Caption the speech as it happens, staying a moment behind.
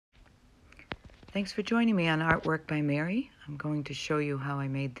Thanks for joining me on Artwork by Mary. I'm going to show you how I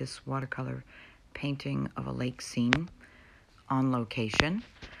made this watercolor painting of a lake scene on location.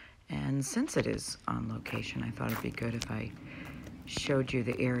 And since it is on location, I thought it'd be good if I showed you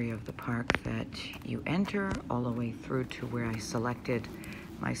the area of the park that you enter all the way through to where I selected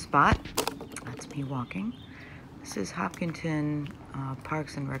my spot. That's me walking. This is Hopkinton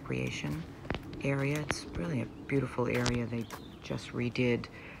Parks and Recreation area. It's really a beautiful area. They just redid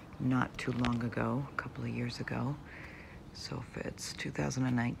not too long ago, a couple of years ago. So if it's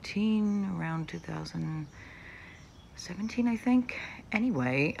 2019, around 2017, I think.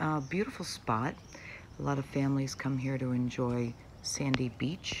 Anyway, beautiful spot. A lot of families come here to enjoy Sandy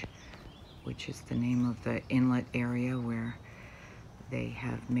Beach, which is the name of the inlet area where they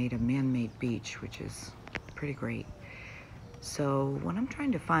have made a man-made beach, which is pretty great. So when I'm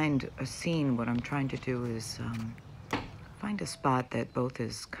trying to find a scene, what I'm trying to do is find a spot that both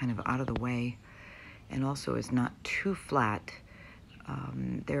is kind of out of the way and also is not too flat.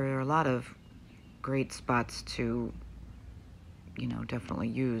 There are a lot of great spots to, definitely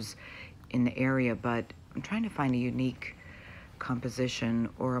use in the area, but I'm trying to find a unique composition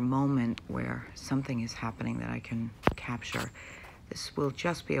or a moment where something is happening that I can capture. This will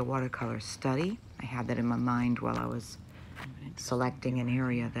just be a watercolor study. I had that in my mind while I was selecting an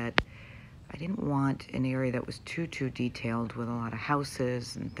area that I didn't want an area that was too detailed with a lot of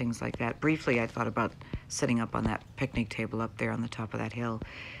houses and things like that. Briefly, I thought about setting up on that picnic table up there on the top of that hill,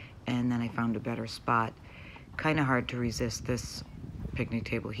 and then I found a better spot. Kind of hard to resist this picnic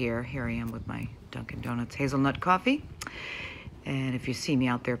table here. Here I am with my Dunkin' Donuts hazelnut coffee. And if you see me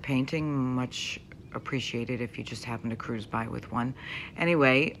out there painting, much appreciated if you just happen to cruise by with one.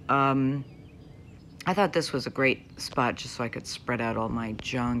 Anyway, I thought this was a great spot just so I could spread out all my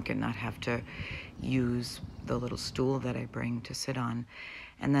junk and not have to use the little stool that I bring to sit on.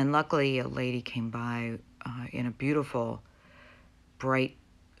 And then luckily a lady came by in a beautiful, bright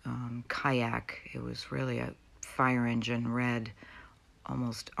kayak. It was really a fire engine red,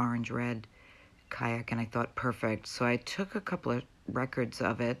 almost orange red kayak, and I thought perfect. So I took a couple of records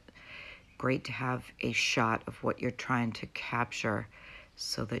of it. Great to have a shot of what you're trying to capture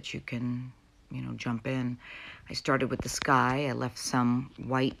so that you can jump in. I started with the sky. I left some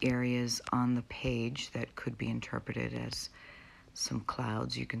white areas on the page that could be interpreted as some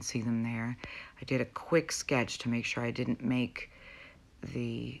clouds. You can see them there. I did a quick sketch to make sure I didn't make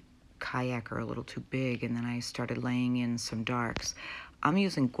the kayaker a little too big, and then I started laying in some darks. I'm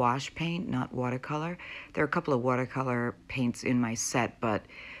using gouache paint, not watercolor. There are a couple of watercolor paints in my set, but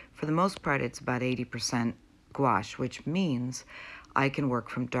for the most part, it's about 80% gouache, which means I can work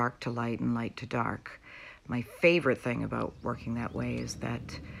from dark to light and light to dark. My favorite thing about working that way is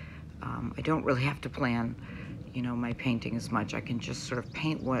that I don't really have to plan, my painting as much. I can just sort of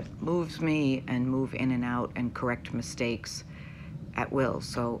paint what moves me and move in and out and correct mistakes at will.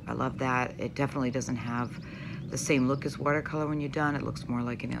 So I love that. It definitely doesn't have the same look as watercolor when you're done. It looks more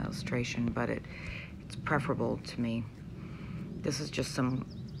like an illustration, but it's preferable to me. This is just some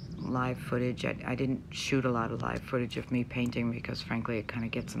live footage. I didn't shoot a lot of live footage of me painting because frankly it kind of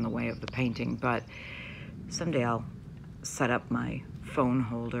gets in the way of the painting, but someday I'll set up my phone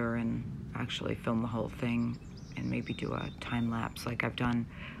holder and actually film the whole thing and maybe do a time lapse like I've done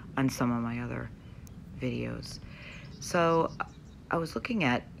on some of my other videos. So I was looking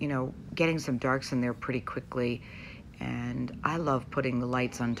at, getting some darks in there pretty quickly, and I love putting the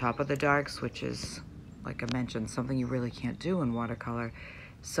lights on top of the darks, which is, like I mentioned, something you really can't do in watercolor.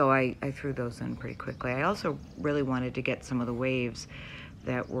 So I threw those in pretty quickly. I also really wanted to get some of the waves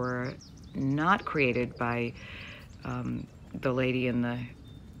that were not created by the lady in the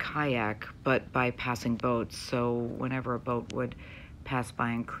kayak, but by passing boats. So whenever a boat would pass by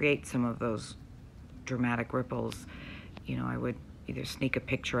and create some of those dramatic ripples, I would either sneak a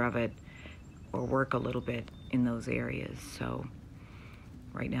picture of it or work a little bit in those areas. So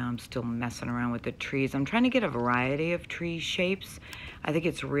right now I'm still messing around with the trees. I'm trying to get a variety of tree shapes. I think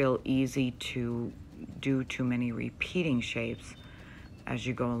it's real easy to do too many repeating shapes as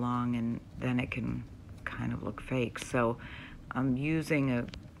you go along, and then it can kind of look fake. So I'm using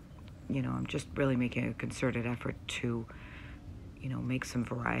I'm just really making a concerted effort to, make some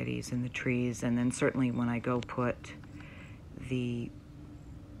varieties in the trees. And then certainly when I go put the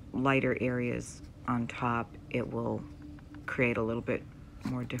lighter areas on top, it will create a little bit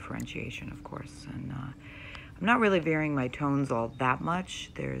more differentiation, of course. And I'm not really varying my tones all that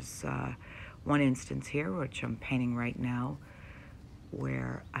much. There's one instance here, which I'm painting right now,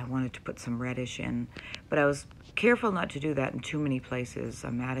 where I wanted to put some reddish in, but I was careful not to do that in too many places.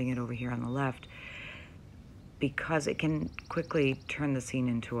 I'm adding it over here on the left because it can quickly turn the scene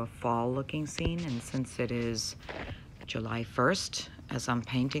into a fall looking scene. And since it is July 1st, as I'm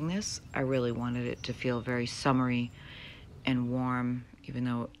painting this, I really wanted it to feel very summery and warm, even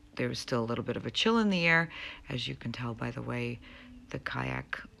though there was still a little bit of a chill in the air, as you can tell by the way the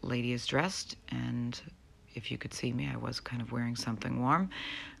kayak lady is dressed. And if you could see me, I was kind of wearing something warm.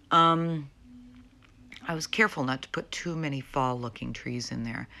 I was careful not to put too many fall looking trees in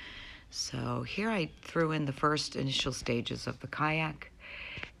there. So here I threw in the first initial stages of the kayak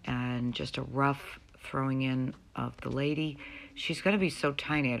and just a rough throwing in of the lady. She's going to be so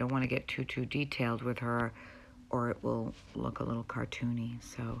tiny, I don't want to get too detailed with her, or it will look a little cartoony.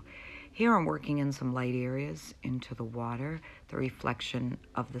 So here I'm working in some light areas into the water, the reflection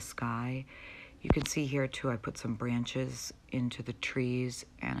of the sky. You can see here too, I put some branches into the trees,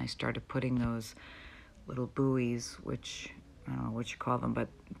 and I started putting those little buoys, which I don't know what you call them, but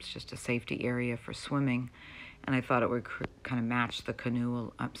it's just a safety area for swimming. And I thought it would kind of match the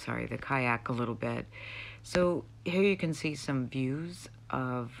the kayak a little bit. So here you can see some views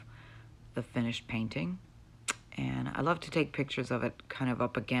of the finished painting. And I love to take pictures of it kind of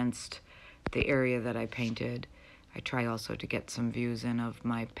up against the area that I painted. I try also to get some views in of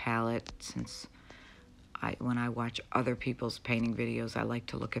my palette, since when I watch other people's painting videos, I like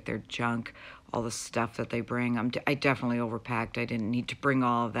to look at their junk, all the stuff that they bring. I definitely overpacked. I didn't need to bring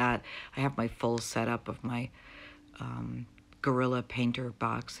all of that. I have my full setup of my Gorilla Painter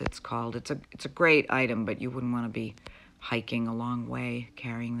box, it's called. It's a great item, but you wouldn't want to be hiking a long way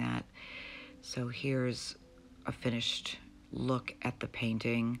carrying that. So here's a finished look at the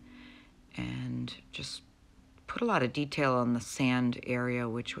painting, and just put a lot of detail on the sand area,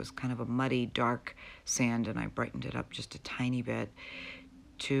 which was kind of a muddy, dark sand, and I brightened it up just a tiny bit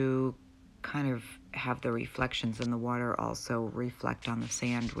to kind of have the reflections in the water also reflect on the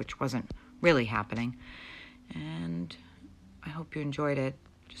sand, which wasn't really happening. And I hope you enjoyed it.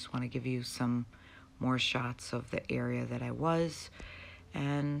 Just want to give you some more shots of the area that I was.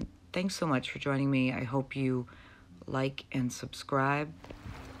 And thanks so much for joining me. I hope you like and subscribe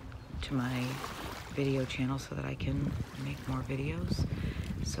to my video channel so that I can make more videos.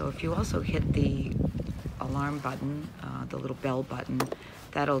 So if you also hit the alarm button, the little bell button,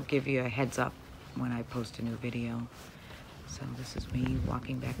 that'll give you a heads up when I post a new video. So this is me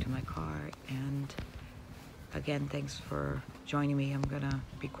walking back to my car, and again, thanks for joining me. I'm gonna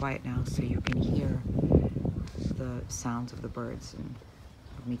be quiet now so you can hear the sounds of the birds and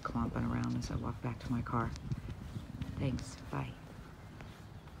of me clomping around as I walk back to my car. Thanks, bye.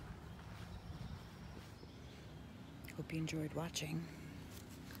 Hope you enjoyed watching.